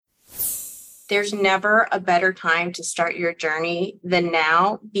there's never a better time to start your journey than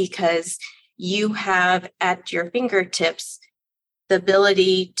now, because you have at your fingertips the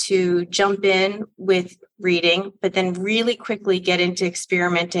ability to jump in with reading, but then really quickly get into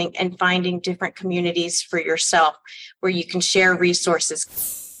experimenting and finding different communities for yourself where you can share resources.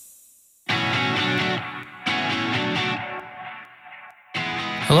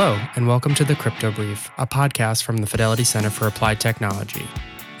 Hello, and welcome to the Crypto Brief, a podcast from the Fidelity Center for Applied Technology.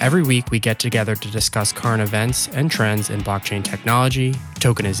 Every week, we get together to discuss current events and trends in blockchain technology,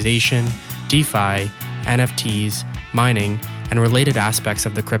 tokenization, DeFi, NFTs, mining, and related aspects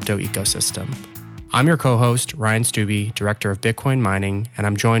of the crypto ecosystem. I'm your co-host, Ryan Stubbe, Director of Bitcoin Mining, and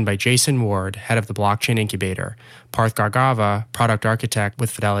I'm joined by Jason Ward, Head of the Blockchain Incubator, Parth Gargava, Product Architect with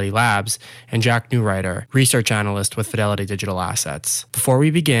Fidelity Labs, and Jack Newrider, Research Analyst with Fidelity Digital Assets. Before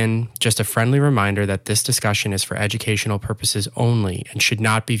we begin, just a friendly reminder that this discussion is for educational purposes only and should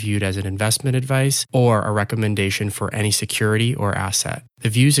not be viewed as an investment advice or a recommendation for any security or asset. The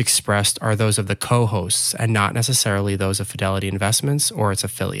views expressed are those of the co-hosts and not necessarily those of Fidelity Investments or its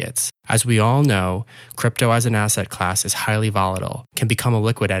affiliates. As we all know, crypto as an asset class is highly volatile, can become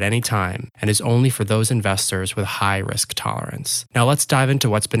illiquid at any time, and is only for those investors with high risk tolerance. Now let's dive into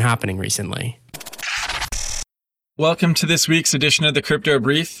what's been happening recently. Welcome to this week's edition of the Crypto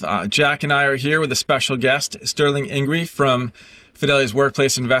Brief. Jack and I are here with a special guest, Sterling Ingui from Fidelity's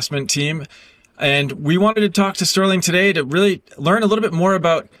Workplace Investment Team. And we wanted to talk to Sterling today to really learn a little bit more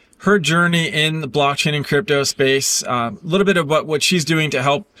about her journey in the blockchain and crypto space, a little bit about what she's doing to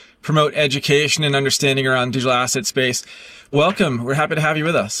help promote education and understanding around digital asset space. Welcome. We're happy to have you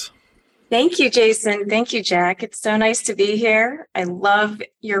with us. Thank you, Jason. Thank you, Jack. It's so nice to be here. I love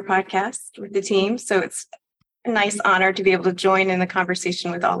your podcast with the team. So it's a nice honor to be able to join in the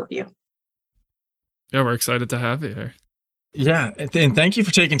conversation with all of you. Yeah, we're excited to have you here. Yeah, and thank you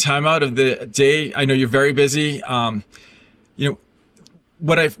for taking time out of the day. I know you're very busy.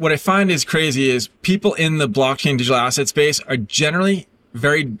 What I find is crazy is people in the blockchain digital asset space are generally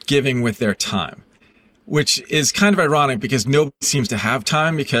very giving with their time, which is kind of ironic because nobody seems to have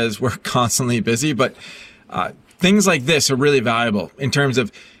time because we're constantly busy. But things like this are really valuable in terms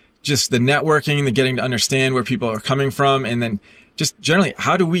of just the networking, the getting to understand where people are coming from, and then just generally,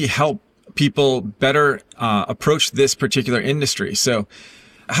 how do we help people better approach this particular industry? So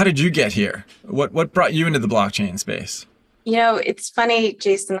how did you get here? What brought you into the blockchain space? You know, it's funny,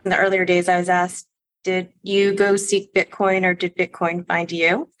 Jason, in the earlier days, I was asked, did you go seek Bitcoin or did Bitcoin find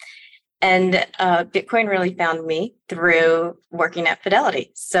you? And Bitcoin really found me through working at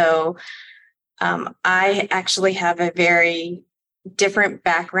Fidelity. So I actually have a very different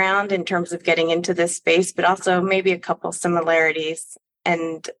background in terms of getting into this space, but also maybe a couple similarities.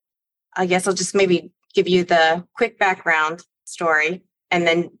 And I guess I'll just maybe give you the quick background story and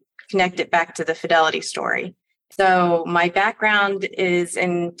then connect it back to the Fidelity story. So my background is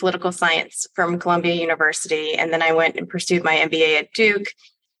in political science from Columbia University, and then I went and pursued my MBA at Duke.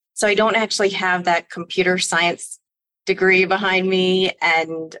 So I don't actually have that computer science degree behind me,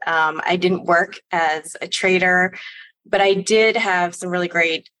 and I didn't work as a trader, but I did have some really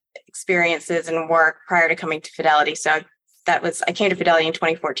great experiences and work prior to coming to Fidelity. So I came to Fidelity in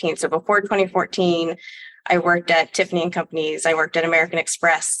 2014. So before 2014, I worked at Tiffany and Companies. I worked at American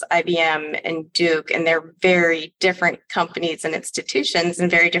Express, IBM, and Duke, and they're very different companies and institutions in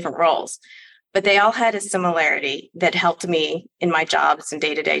very different roles. But they all had a similarity that helped me in my jobs and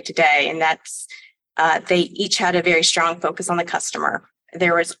day-to-day today. And that's they each had a very strong focus on the customer.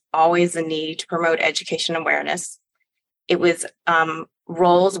 There was always a need to promote education awareness. It was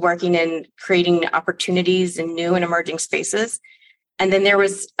roles working in creating opportunities in new and emerging spaces. And then there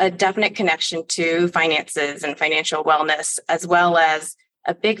was a definite connection to finances and financial wellness, as well as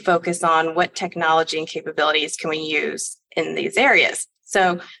a big focus on what technology and capabilities can we use in these areas.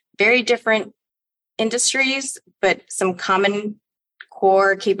 So very different industries, but some common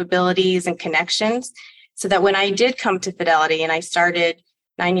core capabilities and connections. So that when I did come to Fidelity, and I started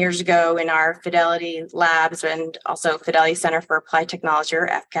 9 years ago in our Fidelity Labs and also Fidelity Center for Applied Technology, or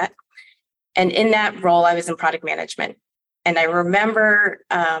FCAT. And in that role, I was in product management. And I remember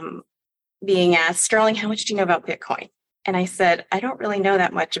being asked, Sterling, how much do you know about Bitcoin? And I said, I don't really know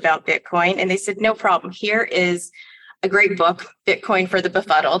that much about Bitcoin. And they said, no problem. Here is a great book, Bitcoin for the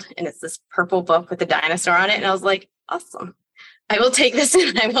Befuddled. And it's this purple book with a dinosaur on it. And I was like, awesome. I will take this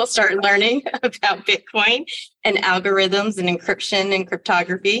and I will start learning about Bitcoin and algorithms and encryption and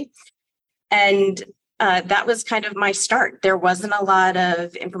cryptography. And that was kind of my start. There wasn't a lot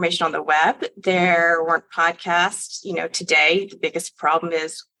of information on the web. There weren't podcasts. You know, today, the biggest problem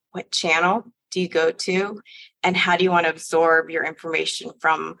is what channel do you go to? And how do you want to absorb your information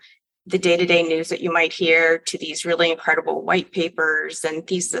from the day-to-day news that you might hear to these really incredible white papers and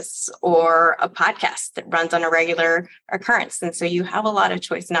thesis or a podcast that runs on a regular occurrence. And so you have a lot of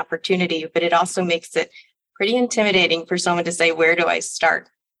choice and opportunity, but it also makes it pretty intimidating for someone to say, where do I start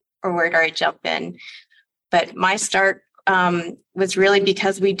or where do I jump in? But my start was really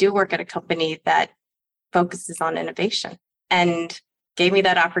because we do work at a company that focuses on innovation and gave me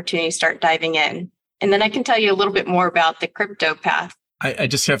that opportunity to start diving in. And then I can tell you a little bit more about the crypto path. I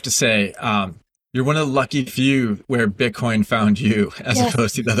just have to say, you're one of the lucky few where Bitcoin found you as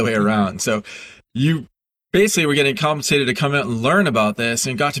opposed to the other way around. So you basically were getting compensated to come out and learn about this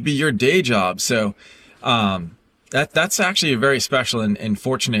and got to be your day job. So that's actually a very special and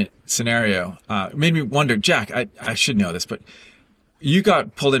fortunate scenario. It made me wonder, Jack, I should know this, but you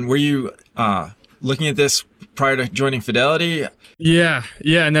got pulled in. Were you looking at this prior to joining Fidelity? Yeah.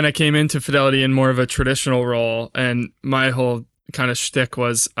 And then I came into Fidelity in more of a traditional role, and my whole kind of shtick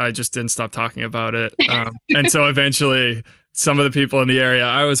was I just didn't stop talking about it. And so eventually some of the people in the area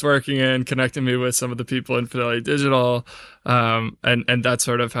I was working in connected me with some of the people in Fidelity Digital. And that's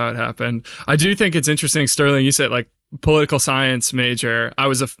sort of how it happened. I do think it's interesting, Sterling, you said like political science major. I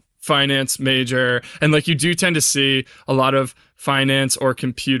was a finance major, and like you do tend to see a lot of finance or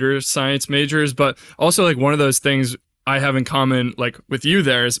computer science majors, but also like one of those things I have in common, like with you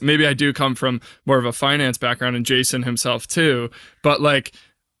there, is maybe I do come from more of a finance background, and Jason himself too. But like,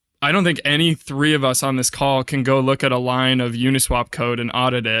 I don't think any three of us on this call can go look at a line of Uniswap code and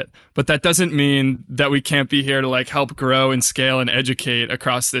audit it. But that doesn't mean that we can't be here to like help grow and scale and educate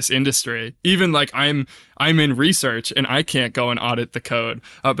across this industry. Even like I'm in research and I can't go and audit the code.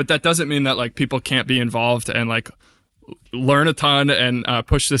 But that doesn't mean that like people can't be involved and like learn a ton and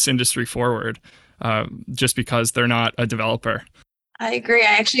push this industry forward. Just because they're not a developer. I agree.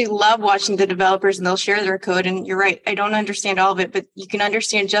 I actually love watching the developers, and they'll share their code. And you're right, I don't understand all of it, but you can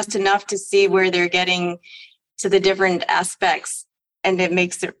understand just enough to see where they're getting to the different aspects, and it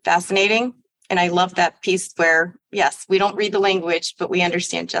makes it fascinating. And I love that piece where, yes, we don't read the language, but we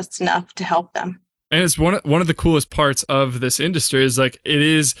understand just enough to help them. And it's one of the coolest parts of this industry is like it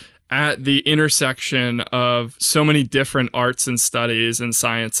is at the intersection of so many different arts and studies and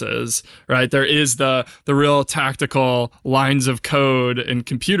sciences, right? There is the real tactical lines of code in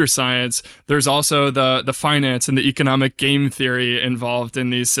computer science. There's also the finance and the economic game theory involved in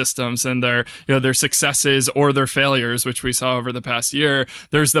these systems and their successes or their failures, which we saw over the past year.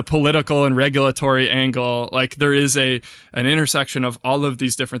 There's the political and regulatory angle. Like there is an intersection of all of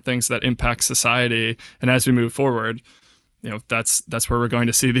these different things that impact society. And as we move forward, that's where we're going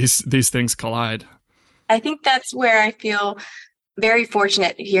to see these things collide. I think that's where I feel very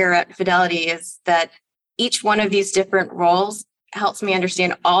fortunate here at Fidelity is that each one of these different roles helps me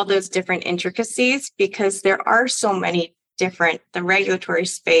understand all those different intricacies, because there are so many different, the regulatory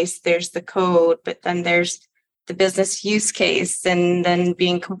space, there's the code, but then there's the business use case, and then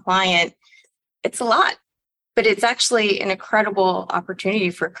being compliant. It's a lot, but it's actually an incredible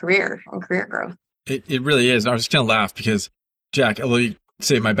opportunity for career and career growth. It really is. I was just going to laugh because, Jack, although you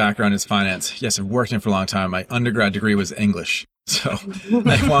say my background is finance, yes, I've worked in it for a long time. My undergrad degree was English. So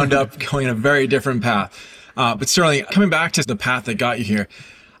I wound up going a very different path. But Sterling, coming back to the path that got you here,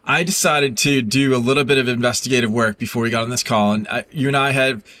 I decided to do a little bit of investigative work before we got on this call. And you and I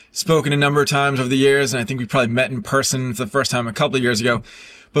had spoken a number of times over the years, and I think we probably met in person for the first time a couple of years ago.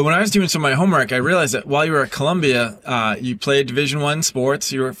 But when I was doing some of my homework, I realized that while you were at Columbia, you played Division I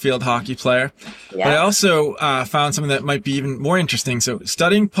sports. You were a field hockey player. Yeah. But I also found something that might be even more interesting. So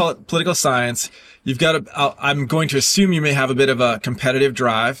studying political science, you've got I'm going to assume you may have a bit of a competitive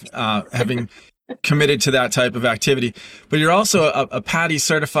drive, having committed to that type of activity. But you're also a PADI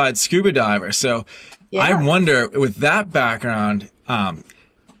certified scuba diver. So yeah. I wonder, with that background,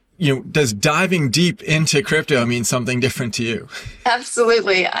 does diving deep into crypto mean something different to you?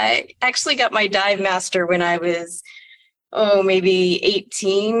 Absolutely. I actually got my dive master when I was, maybe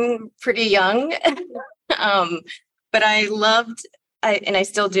 18, pretty young. But I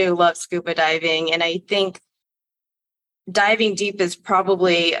still do love scuba diving. And I think diving deep is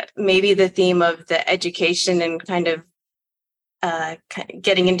probably maybe the theme of the education and kind of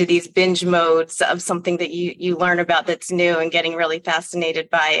getting into these binge modes of something that you learn about that's new and getting really fascinated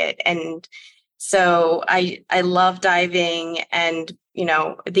by it. And so I love diving. And,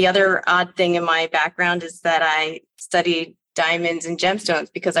 the other odd thing in my background is that I studied diamonds and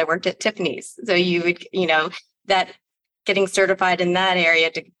gemstones because I worked at Tiffany's. So you would, that getting certified in that area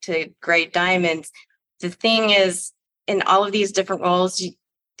to grade diamonds. The thing is, in all of these different roles,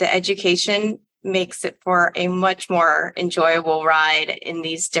 the education makes it for a much more enjoyable ride in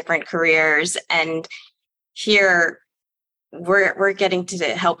these different careers. And here, we're getting to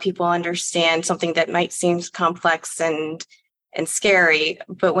help people understand something that might seem complex and scary.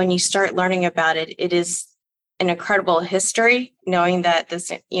 But when you start learning about it, it is an incredible history, knowing that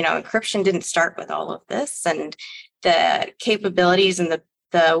this, encryption didn't start with all of this, and the capabilities and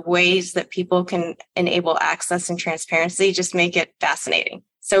the ways that people can enable access and transparency just make it fascinating.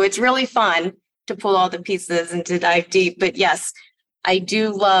 So it's really fun to pull all the pieces and to dive deep. But yes, I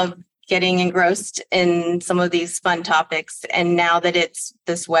do love getting engrossed in some of these fun topics. And now that it's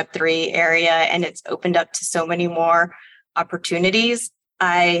this Web3 area and it's opened up to so many more opportunities,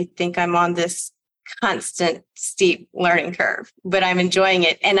 I think I'm on this constant steep learning curve, but I'm enjoying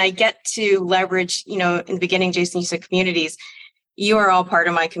it. And I get to leverage, in the beginning, Jason, you said communities. You are all part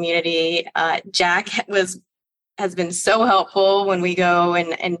of my community. Jack has been so helpful when we go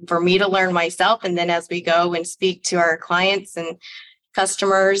and for me to learn myself. And then as we go and speak to our clients and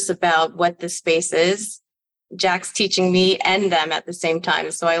customers about what this space is, Jack's teaching me and them at the same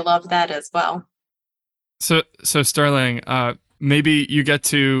time. So I love that as well. So Sterling, maybe you get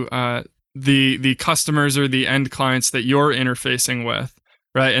to the customers or the end clients that you're interfacing with,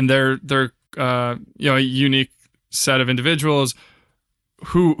 right? And they're a unique set of individuals.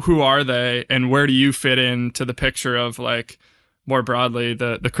 Who are they, and where do you fit into the picture of, like, more broadly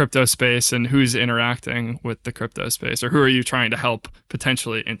the crypto space, and who's interacting with the crypto space, or who are you trying to help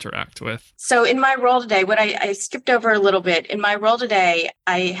potentially interact with? So in my role today, what I skipped over a little bit, in my role today,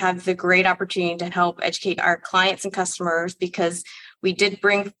 I have the great opportunity to help educate our clients and customers, because we did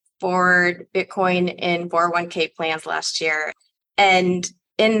bring forward Bitcoin in 401k plans last year. And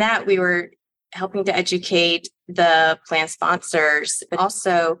in that, we were helping to educate the plan sponsors, but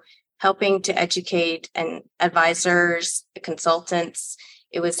also helping to educate and advisors, consultants.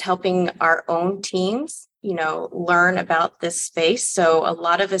 It was helping our own teams, learn about this space. So a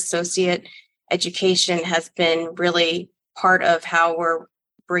lot of associate education has been really part of how we're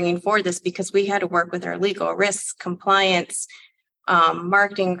bringing forward this, because we had to work with our legal, risks, compliance,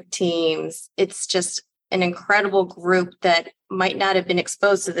 marketing teams. It's just an incredible group that might not have been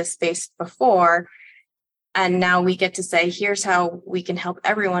exposed to this space before. And now we get to say, here's how we can help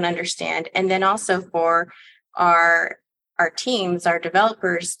everyone understand. And then also for our teams, our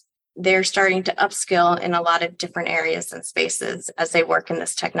developers, they're starting to upskill in a lot of different areas and spaces as they work in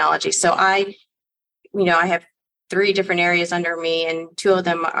this technology. So I have 3 different areas under me, and 2 of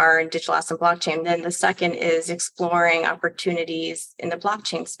them are in digital asset and blockchain. Then the second is exploring opportunities in the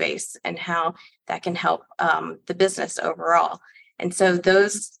blockchain space and how that can help the business overall. And so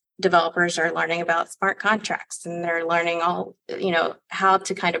those developers are learning about smart contracts, and they're learning how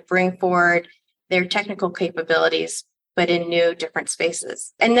to kind of bring forward their technical capabilities, but in new, different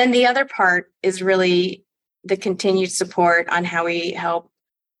spaces. And then the other part is really the continued support on how we help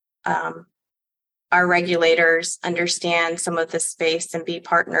our regulators understand some of the space and be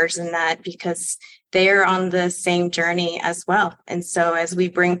partners in that, because they are on the same journey as well. And so as we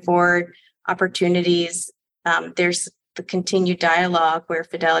bring forward opportunities, there's the continued dialogue where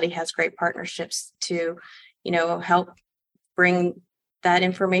Fidelity has great partnerships to, help bring that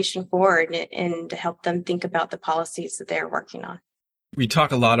information forward and to help them think about the policies that they're working on. We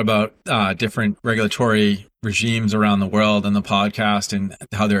talk a lot about different regulatory regimes around the world in the podcast and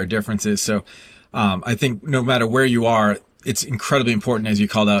how there are differences. So I think no matter where you are, it's incredibly important, as you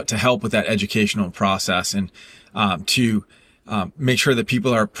called out, to help with that educational process and to make sure that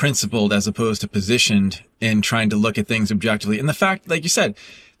people are principled as opposed to positioned in trying to look at things objectively. And the fact, like you said,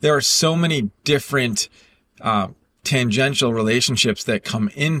 there are so many different tangential relationships that come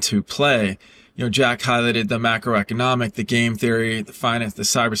into play. Jack highlighted the macroeconomic, the game theory, the finance, the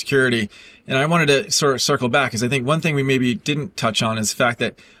cybersecurity. And I wanted to sort of circle back, because I think one thing we maybe didn't touch on is the fact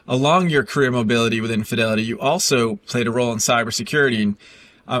that along your career mobility within Fidelity, you also played a role in cybersecurity. And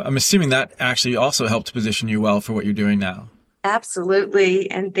I'm assuming that actually also helped position you well for what you're doing now. Absolutely.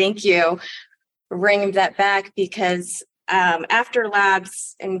 And thank you for bringing that back, because after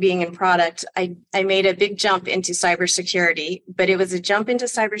labs and being in product, I made a big jump into cybersecurity, but it was a jump into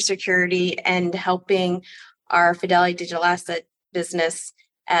cybersecurity and helping our Fidelity digital asset business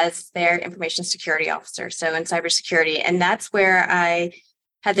as their information security officer. So in cybersecurity, and that's where I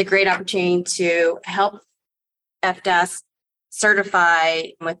had the great opportunity to help FDAS certify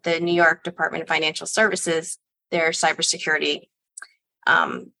with the New York Department of Financial Services their cybersecurity.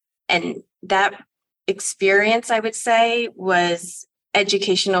 And that experience, I would say, was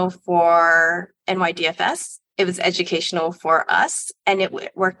educational for NYDFS. It was educational for us, and it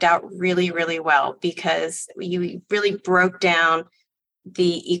worked out really, really well, because you really broke down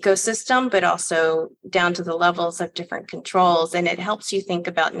the ecosystem, but also down to the levels of different controls. And it helps you think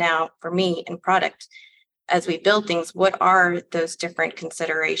about now, for me in product, as we build things, what are those different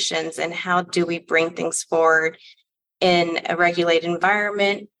considerations and how do we bring things forward in a regulated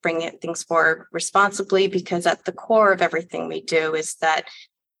environment, things forward responsibly, because at the core of everything we do is that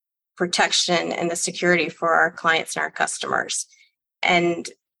protection and the security for our clients and our customers. And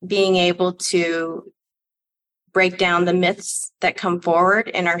being able to break down the myths that come forward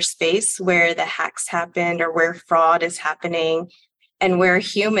in our space where the hacks happened or where fraud is happening and where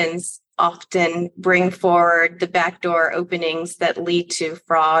humans often bring forward the backdoor openings that lead to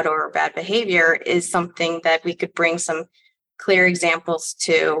fraud or bad behavior is something that we could bring some clear examples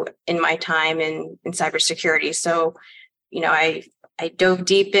to in my time in cybersecurity. So, I dove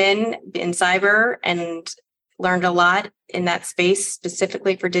deep in cyber and learned a lot in that space,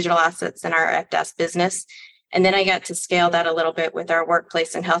 specifically for digital assets in our FDAS business. And then I got to scale that a little bit with our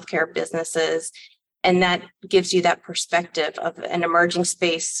workplace and healthcare businesses. And that gives you that perspective of an emerging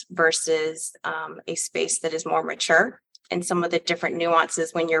space versus a space that is more mature, and some of the different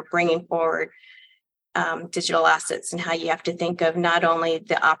nuances when you're bringing forward digital assets and how you have to think of not only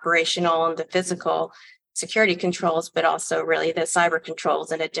the operational and the physical security controls, but also really the cyber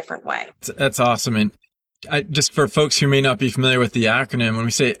controls in a different way. That's awesome. And just for folks who may not be familiar with the acronym, when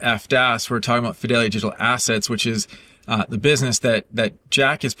we say FDAS, we're talking about Fidelity Digital Assets, which is the business that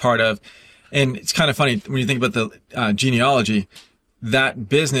Jack is part of. And it's kind of funny when you think about the genealogy, that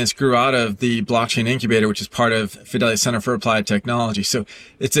business grew out of the blockchain incubator, which is part of Fidelity Center for Applied Technology. So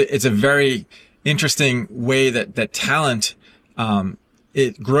it's a very interesting way that talent,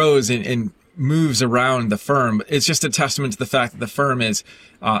 it grows and moves around the firm. It's just a testament to the fact that the firm is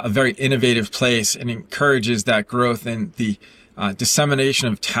a very innovative place and encourages that growth and the dissemination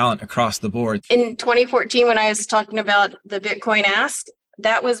of talent across the board. In 2014, when I was talking about the Bitcoin Ask,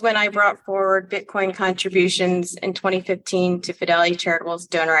 that was when I brought forward Bitcoin contributions in 2015 to Fidelity Charitable's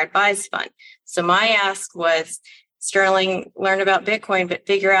Donor Advised Fund. So my ask was, Sterling, learn about Bitcoin, but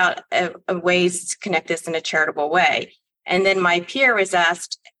figure out ways to connect this in a charitable way. And then my peer was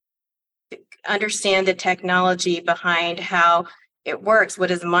asked, understand the technology behind how it works. What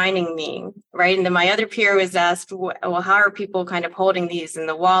does mining mean, right? And then my other peer was asked, well, how are people kind of holding these in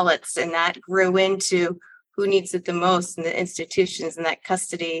the wallets? And that grew into who needs it the most in the institutions, and that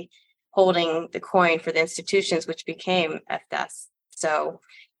custody holding the coin for the institutions, which became FDAS. So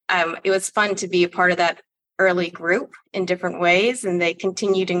it was fun to be a part of that early group in different ways, and they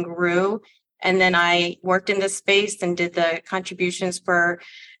continued and grew. And then I worked in this space and did the contributions for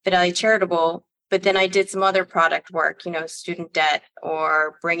Fidelity Charitable, but then I did some other product work, student debt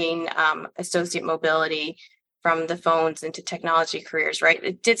or bringing associate mobility from the phones into technology careers, right?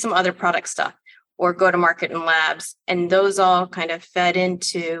 It did some other product stuff or go to market and labs. And those all kind of fed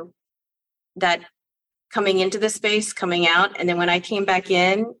into that coming into the space, coming out. And then when I came back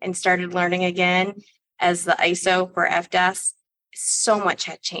in and started learning again as the ISO for FDAS, so much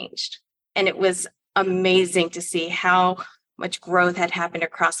had changed. And it was amazing to see how much growth had happened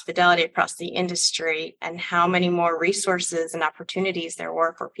across Fidelity, across the industry, and how many more resources and opportunities there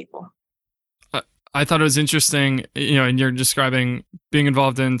were for people. I thought it was interesting, and you're describing being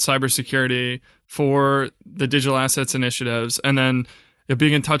involved in cybersecurity for the digital assets initiatives, and then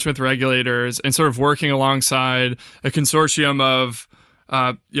being in touch with regulators and sort of working alongside a consortium of,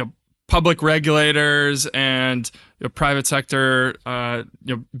 public regulators and private sector,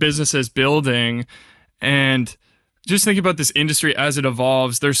 businesses building, and just think about this industry as it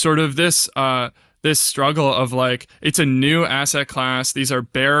evolves. There's sort of this struggle of it's a new asset class. These are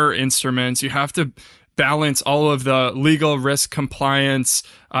bearer instruments. You have to balance all of the legal risk compliance,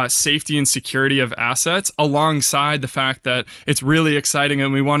 safety and security of assets alongside the fact that it's really exciting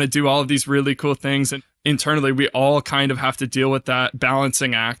and we want to do all of these really cool things. And internally, we all kind of have to deal with that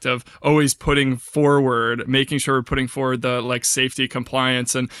balancing act of always making sure we're putting forward the safety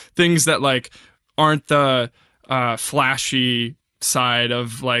compliance and things that aren't the flashy side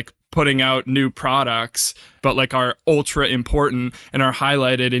of putting out new products, but are ultra important and are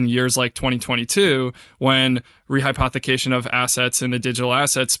highlighted in years like 2022 when rehypothecation of assets in the digital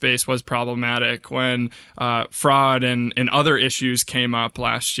asset space was problematic, when fraud and other issues came up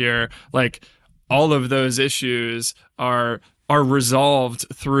last year. All of those issues are resolved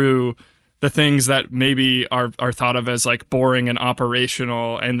through the things that maybe are thought of as boring and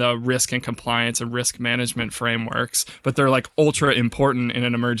operational and the risk and compliance and risk management frameworks, but they're ultra important in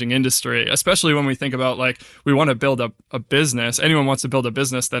an emerging industry, especially when we think about we want to build a business. Anyone wants to build a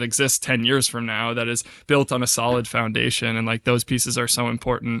business that exists 10 years from now, that is built on a solid foundation. And those pieces are so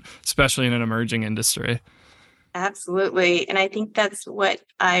important, especially in an emerging industry. Absolutely. And I think that's what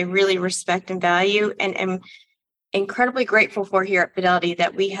I really respect and value and am incredibly grateful for here at Fidelity,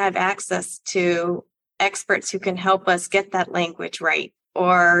 that we have access to experts who can help us get that language right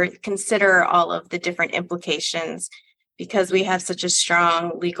or consider all of the different implications. Because we have such a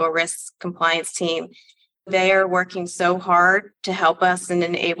strong legal risk compliance team, they are working so hard to help us and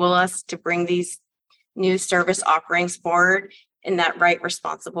enable us to bring these new service offerings forward in that right,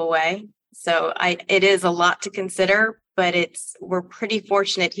 responsible way. So it is a lot to consider, but we're pretty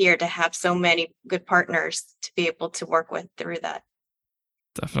fortunate here to have so many good partners to be able to work with through that.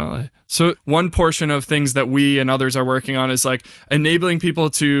 Definitely. So one portion of things that we and others are working on is like enabling people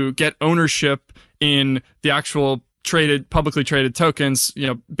to get ownership in the actual publicly traded tokens.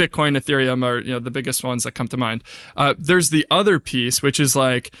 Bitcoin, Ethereum are the biggest ones that come to mind. There's the other piece, which is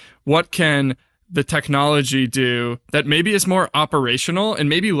like, what can the technology do that maybe is more operational and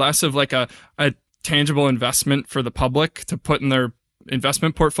maybe less of like a tangible investment for the public to put in their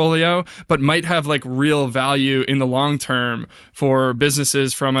investment portfolio, but might have like real value in the long term for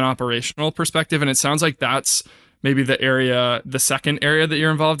businesses from an operational perspective. And it sounds like that's maybe the second area that you're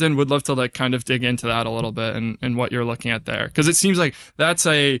involved in. Would love to like kind of dig into that a little bit and what you're looking at there. Because it seems like that's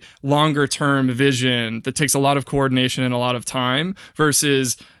a longer term vision that takes a lot of coordination and a lot of time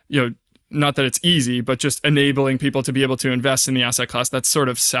versus, not that it's easy, but just enabling people to be able to invest in the asset class. That's sort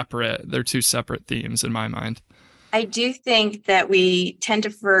of separate. They're two separate themes in my mind. I do think that we tend to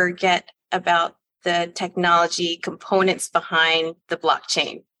forget about the technology components behind the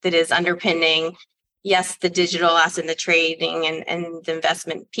blockchain that is underpinning, yes, the digital asset and the trading and the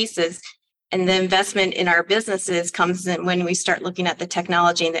investment pieces. And the investment in our businesses comes in when we start looking at the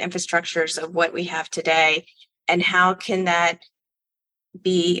technology and the infrastructures of what we have today, and how can that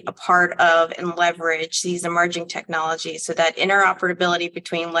be a part of and leverage these emerging technologies, so that interoperability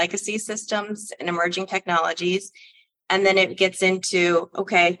between legacy systems and emerging technologies. And then it gets into,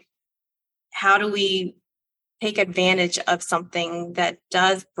 okay, how do we take advantage of something that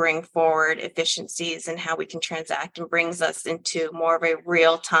does bring forward efficiencies and how we can transact and brings us into more of a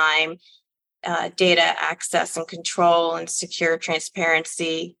real-time data access and control and secure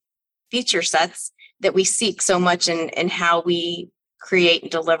transparency feature sets that we seek so much in how we create and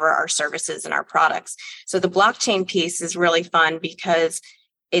deliver our services and our products. So the blockchain piece is really fun because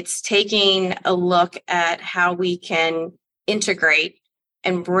it's taking a look at how we can integrate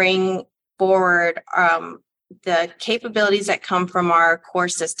and bring forward the capabilities that come from our core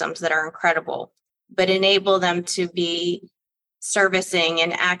systems that are incredible, but enable them to be servicing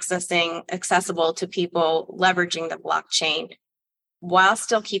and accessible to people leveraging the blockchain, while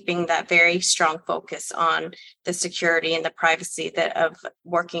still keeping that very strong focus on the security and the privacy of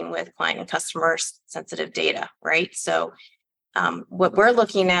working with client and customer sensitive data, right? So what we're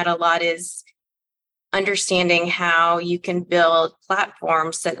looking at a lot is understanding how you can build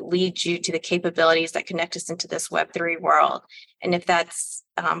platforms that lead you to the capabilities that connect us into this Web3 world. And if that's,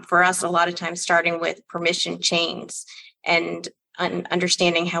 for us, a lot of times starting with permission chains and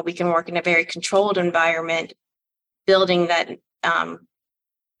understanding how we can work in a very controlled environment, building that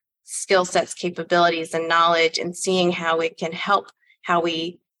skill sets, capabilities, and knowledge, and seeing how it can help how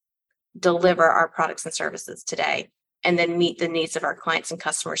we deliver our products and services today, and then meet the needs of our clients and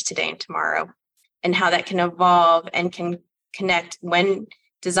customers today and tomorrow, and how that can evolve and can connect when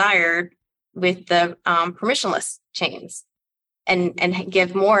desired with the permissionless chains and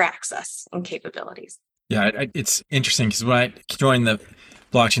give more access and capabilities. Yeah, it's interesting because when I joined the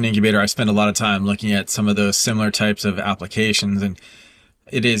blockchain incubator, I spent a lot of time looking at some of those similar types of applications. And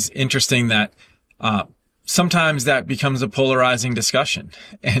it is interesting that sometimes that becomes a polarizing discussion.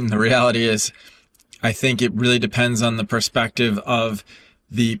 And the reality is, I think it really depends on the perspective of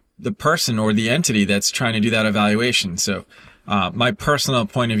the person or the entity that's trying to do that evaluation. So my personal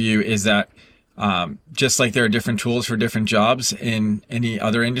point of view is that just like there are different tools for different jobs in any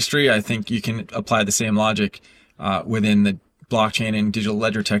other industry, I think you can apply the same logic within the blockchain and digital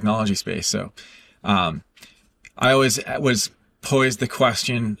ledger technology space. So I always was posed the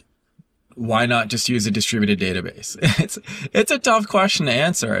question, why not just use a distributed database? It's a tough question to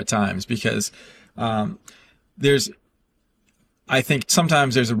answer at times because I think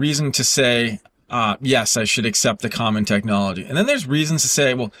sometimes there's a reason to say, yes, I should accept the common technology. And then there's reasons to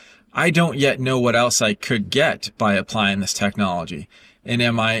say, well, I don't yet know what else I could get by applying this technology. And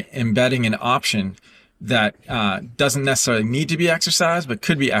am I embedding an option that doesn't necessarily need to be exercised, but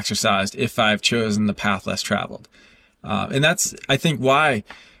could be exercised if I've chosen the path less traveled? And that's, I think, why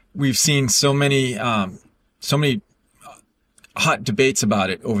we've seen so many hot debates about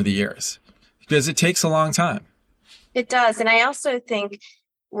it over the years, because it takes a long time. It does. And I also think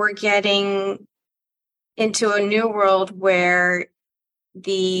we're getting into a new world where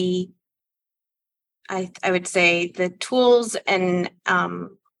I would say the tools and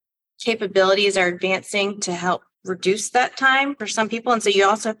capabilities are advancing to help reduce that time for some people. And so you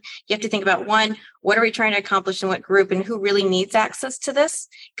have to think about, one, what are we trying to accomplish in what group and who really needs access to this?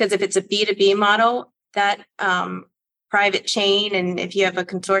 Because if it's a B2B model, that private chain, and if you have a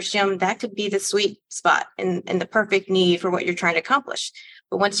consortium, that could be the sweet spot and the perfect need for what you're trying to accomplish.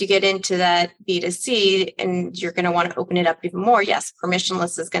 But once you get into that B2C and you're going to want to open it up even more, yes,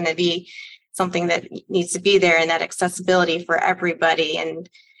 permissionless is going to be something that needs to be there, and that accessibility for everybody. And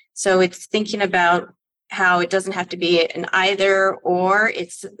so it's thinking about how it doesn't have to be an either or.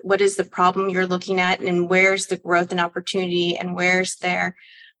 It's what is the problem you're looking at, and where's the growth and opportunity, and where's there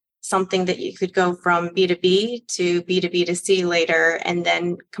something that you could go from B2B to B2B2C later, and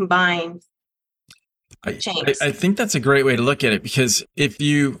then combine chains. I think that's a great way to look at it, because if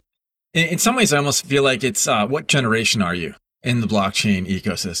you, in some ways, I almost feel like it's what generation are you in the blockchain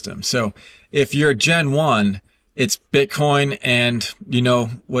ecosystem? So if you're Gen 1, it's Bitcoin and you know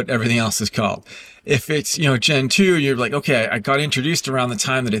what everything else is called. If it's, Gen 2, you're like, okay, I got introduced around the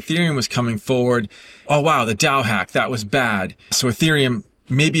time that Ethereum was coming forward. Oh, wow, the DAO hack, that was bad. So Ethereum,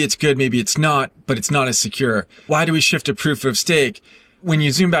 maybe it's good, maybe it's not, but it's not as secure. Why do we shift to proof of stake? When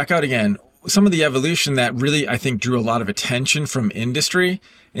you zoom back out again, some of the evolution that really, I think, drew a lot of attention from industry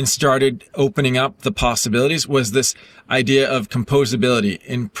and started opening up the possibilities was this idea of composability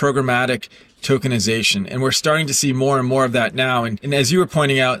in programmatic tokenization. And we're starting to see more and more of that now. And as you were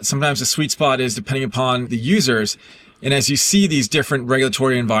pointing out, sometimes the sweet spot is depending upon the users. And as you see these different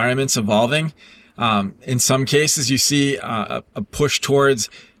regulatory environments evolving, in some cases, you see a push towards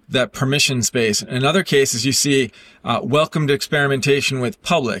that permission space. In other cases, you see welcomed experimentation with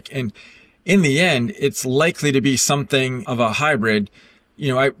public. And in the end, it's likely to be something of a hybrid.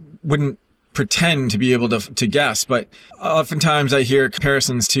 I wouldn't pretend to be able to guess, but oftentimes I hear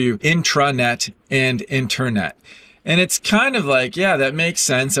comparisons to intranet and internet. And it's kind of like, yeah, that makes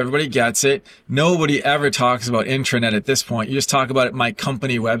sense. Everybody gets it. Nobody ever talks about intranet at this point. You just talk about it, my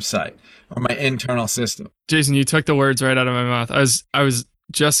company website or my internal system. Jason, you took the words right out of my mouth. I was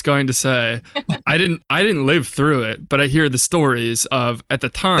just going to say, I didn't live through it, but I hear the stories of at the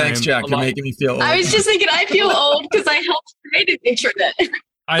time. Thanks, Jack. You're making me feel old. I was just thinking, I feel old because I helped create an intranet.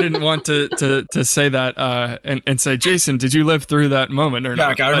 I didn't want to say that and say, Jason, did you live through that moment or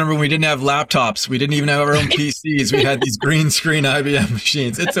not? Jack, I remember when we didn't have laptops. We didn't even have our own PCs. We had these green screen IBM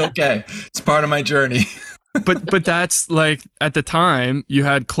machines. It's okay. It's part of my journey. But that's like, at the time you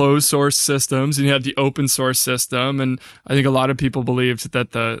had closed source systems and you had the open source system, and I think a lot of people believed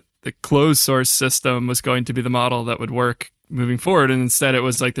that the closed source system was going to be the model that would work moving forward, and instead it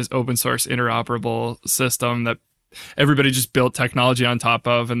was like this open source interoperable system that everybody just built technology on top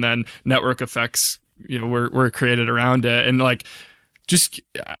of, and then network effects were created around it. And like, just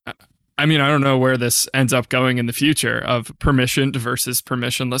I don't know where this ends up going in the future of permissioned versus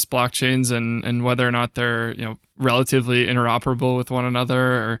permissionless blockchains, and whether or not they're, relatively interoperable with one another,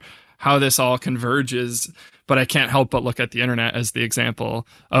 or how this all converges. But I can't help but look at the internet as the example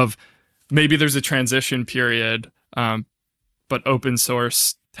of maybe there's a transition period, but open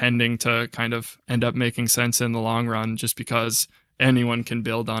source tending to kind of end up making sense in the long run, just because anyone can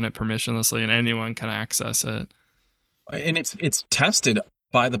build on it permissionlessly and anyone can access it. And it's tested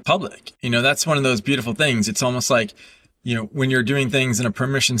by the public. That's one of those beautiful things. It's almost like, when you're doing things in a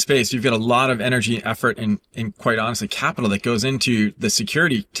permission space, you've got a lot of energy, effort, and quite honestly, capital that goes into the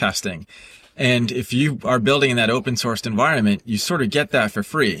security testing. And if you are building in that open sourced environment, you sort of get that for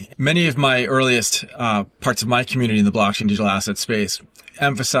free. Many of my earliest parts of my community in the blockchain digital asset space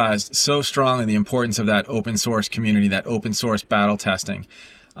emphasized so strongly the importance of that open source community, that open source battle testing,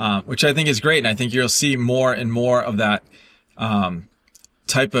 which I think is great. And I think you'll see more and more of that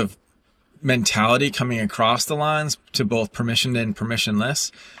type of mentality coming across the lines to both permissioned and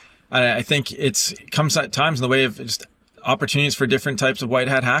permissionless. I think it comes at times in the way of just opportunities for different types of white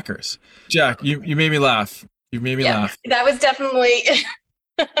hat hackers. Jack, you made me laugh. You made me laugh. That was definitely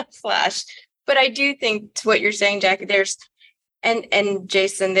flash. But I do think, to what you're saying, Jack, and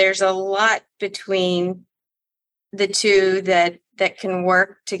Jason, there's a lot between the two that can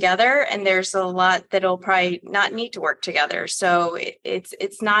work together, and there's a lot that'll probably not need to work together. So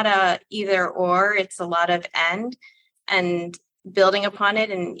it's not a either or, it's a lot of and building upon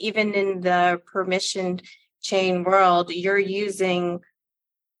it. And even in the permissioned chain world, you're using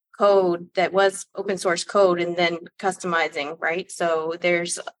code that was open source code and then customizing, right? So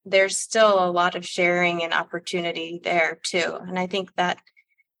there's still a lot of sharing and opportunity there too. And I think that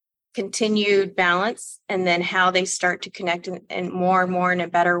continued balance, and then how they start to connect in more and more in a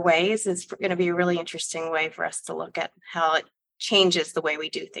better ways, is going to be a really interesting way for us to look at how it changes the way we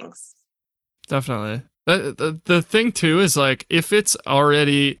do things. Definitely. The thing too is, like, if it's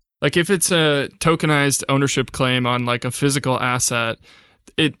already Like if it's a tokenized ownership claim on like a physical asset,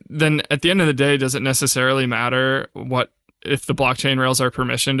 then at the end of the day, does it necessarily matter if the blockchain rails are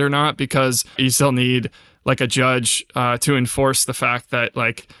permissioned or not? Because you still need like a judge to enforce the fact that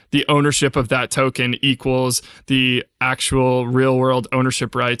like the ownership of that token equals the actual real world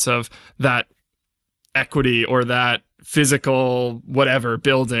ownership rights of that equity or that physical whatever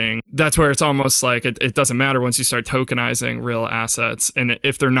building. That's where it's almost like it doesn't matter once you start tokenizing real assets. And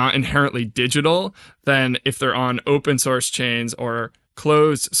if they're not inherently digital, then if they're on open source chains or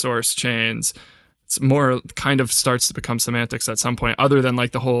closed source chains, it's more kind of starts to become semantics at some point, other than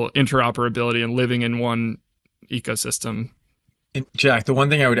like the whole interoperability and living in one ecosystem. And Jack, the one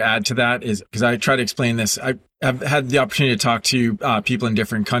thing I would add to that is, because I try to explain this, I've had the opportunity to talk to people in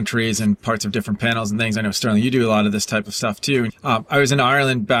different countries and parts of different panels and things. I know, Sterling, you do a lot of this type of stuff too. I was in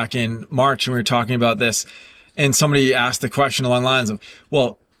Ireland back in March and we were talking about this, and somebody asked the question along the lines of,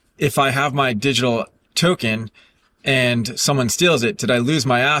 well, if I have my digital token and someone steals it, did I lose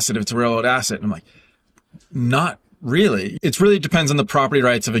my asset if it's a real world asset? And I'm like, not really. It really depends on the property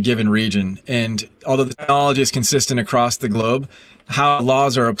rights of a given region. And although the technology is consistent across the globe, how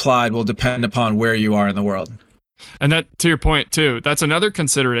laws are applied will depend upon where you are in the world. And that, to your point too, that's another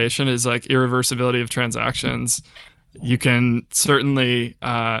consideration is like irreversibility of transactions. You can certainly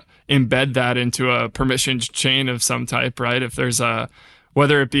embed that into a permissioned chain of some type, right? If there's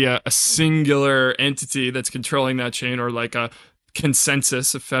whether it be a singular entity that's controlling that chain or like a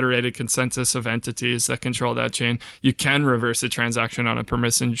consensus, a federated consensus of entities that control that chain, you can reverse a transaction on a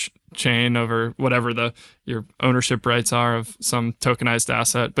permission chain over whatever your ownership rights are of some tokenized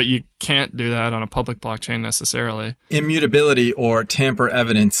asset, but you can't do that on a public blockchain necessarily. Immutability or tamper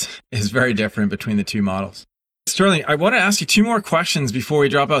evidence is very different between the two models. Sterling, I want to ask you two more questions before we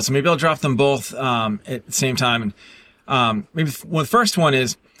drop out, so maybe I'll drop them both at the same time. The first one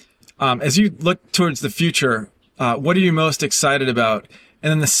is, as you look towards the future, what are you most excited about? And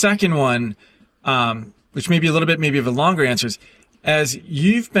then the second one, which may be a little bit maybe of a longer answer, is, as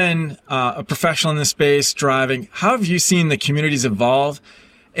you've been a professional in this space driving, how have you seen the communities evolve?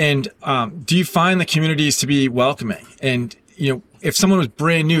 And do you find the communities to be welcoming? And if someone was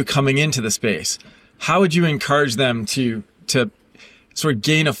brand new coming into the space, how would you encourage them to sort of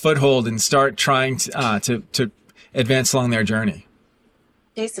gain a foothold and start trying to advance along their journey?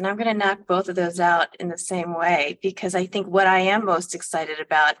 Jason, I'm going to knock both of those out in the same way, because I think what I am most excited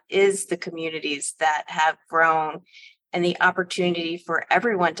about is the communities that have grown and the opportunity for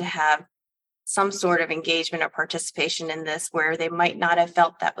everyone to have some sort of engagement or participation in this where they might not have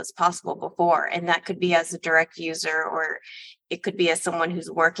felt that was possible before. And that could be as a direct user, or it could be as someone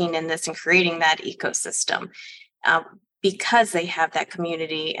who's working in this and creating that ecosystem. Because they have that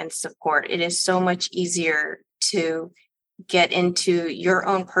community and support, it is so much easier to get into your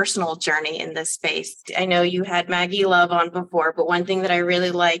own personal journey in this space. I know you had Maggie Love on before, but one thing that I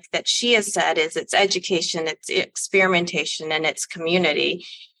really like that she has said is it's education, it's experimentation, and it's community.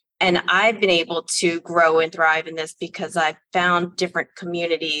 And I've been able to grow and thrive in this because I've found different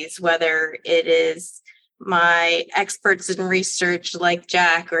communities, whether it is my experts in research like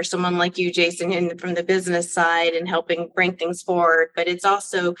Jack or someone like you, Jason, from the business side and helping bring things forward. But it's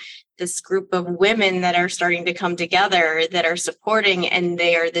also this group of women that are starting to come together that are supporting, and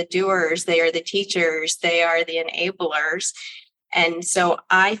they are the doers, they are the teachers, they are the enablers. And so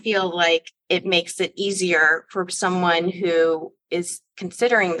I feel like it makes it easier for someone who is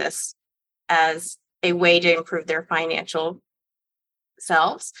considering this as a way to improve their financial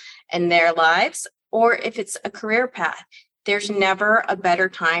selves and their lives, or if it's a career path. There's never a better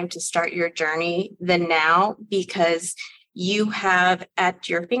time to start your journey than now, because you have at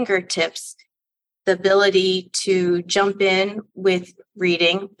your fingertips the ability to jump in with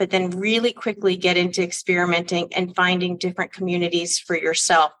reading, but then really quickly get into experimenting and finding different communities for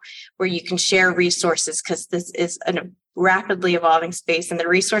yourself where you can share resources, because this is a rapidly evolving space. And the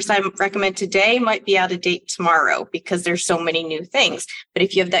resource I recommend today might be out of date tomorrow because there's so many new things. But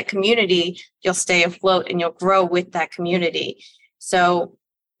if you have that community, you'll stay afloat and you'll grow with that community. So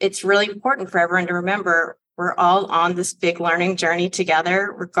it's really important for everyone to remember we're all on this big learning journey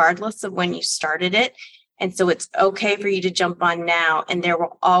together, regardless of when you started it. And so it's okay for you to jump on now, and there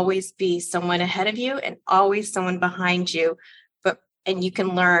will always be someone ahead of you and always someone behind you. And you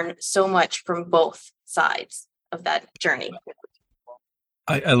can learn so much from both sides of that journey.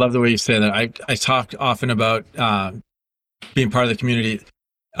 I love the way you say that. I talk often about being part of the community.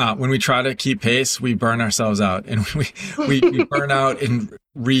 When we try to keep pace, we burn ourselves out, and we burn out and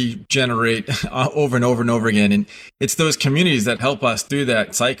regenerate over and over and over again. And it's those communities that help us through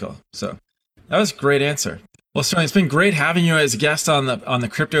that cycle. So that was a great answer. Well, certainly, it's been great having you as a guest on the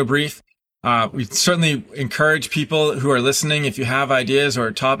Crypto Brief. We certainly encourage people who are listening, if you have ideas or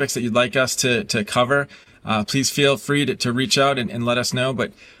topics that you'd like us to cover, please feel free to reach out and let us know.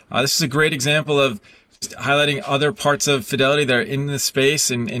 But this is a great example of just highlighting other parts of Fidelity that are in this space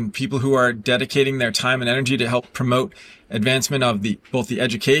and people who are dedicating their time and energy to help promote advancement of both the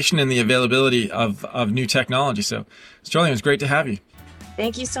education and the availability of new technology. So, Sterling, it was great to have you.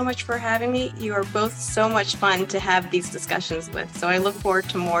 Thank you so much for having me. You are both so much fun to have these discussions with. So I look forward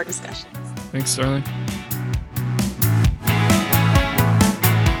to more discussions. Thanks, Sterling.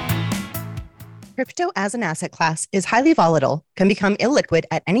 Crypto as an asset class is highly volatile, can become illiquid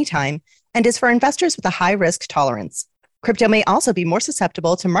at any time, and is for investors with a high risk tolerance. Crypto may also be more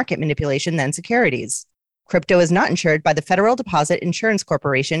susceptible to market manipulation than securities. Crypto is not insured by the Federal Deposit Insurance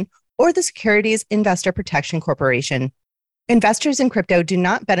Corporation or the Securities Investor Protection Corporation. Investors in crypto do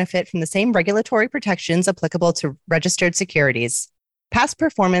not benefit from the same regulatory protections applicable to registered securities. Past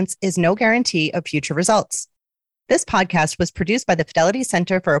performance is no guarantee of future results. This podcast was produced by the Fidelity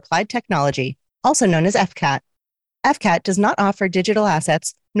Center for Applied Technology, also known as FCAT. FCAT does not offer digital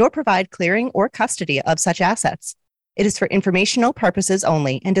assets nor provide clearing or custody of such assets. It is for informational purposes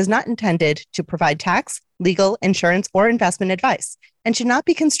only and is not intended to provide tax, legal, insurance, or investment advice, and should not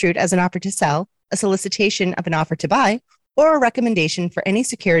be construed as an offer to sell, a solicitation of an offer to buy, or a recommendation for any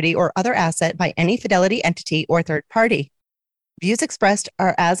security or other asset by any Fidelity entity or third party. Views expressed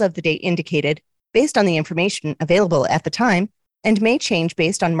are as of the date indicated, based on the information available at the time, and may change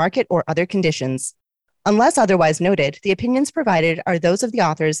based on market or other conditions. Unless otherwise noted, the opinions provided are those of the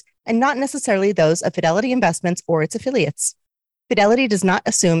authors and not necessarily those of Fidelity Investments or its affiliates. Fidelity does not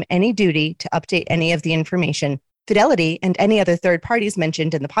assume any duty to update any of the information. Fidelity and any other third parties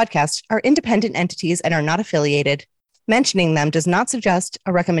mentioned in the podcast are independent entities and are not affiliated. Mentioning them does not suggest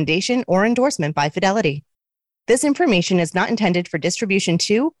a recommendation or endorsement by Fidelity. This information is not intended for distribution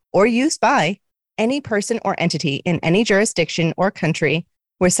to or use by any person or entity in any jurisdiction or country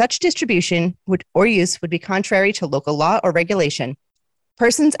where such distribution or use would be contrary to local law or regulation.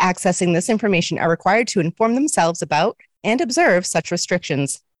 Persons accessing this information are required to inform themselves about and observe such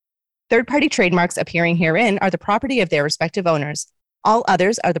restrictions. Third-party trademarks appearing herein are the property of their respective owners. All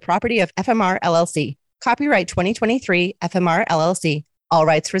others are the property of FMR LLC. Copyright 2023 FMR LLC. All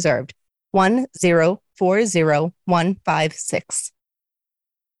rights reserved. 1040156.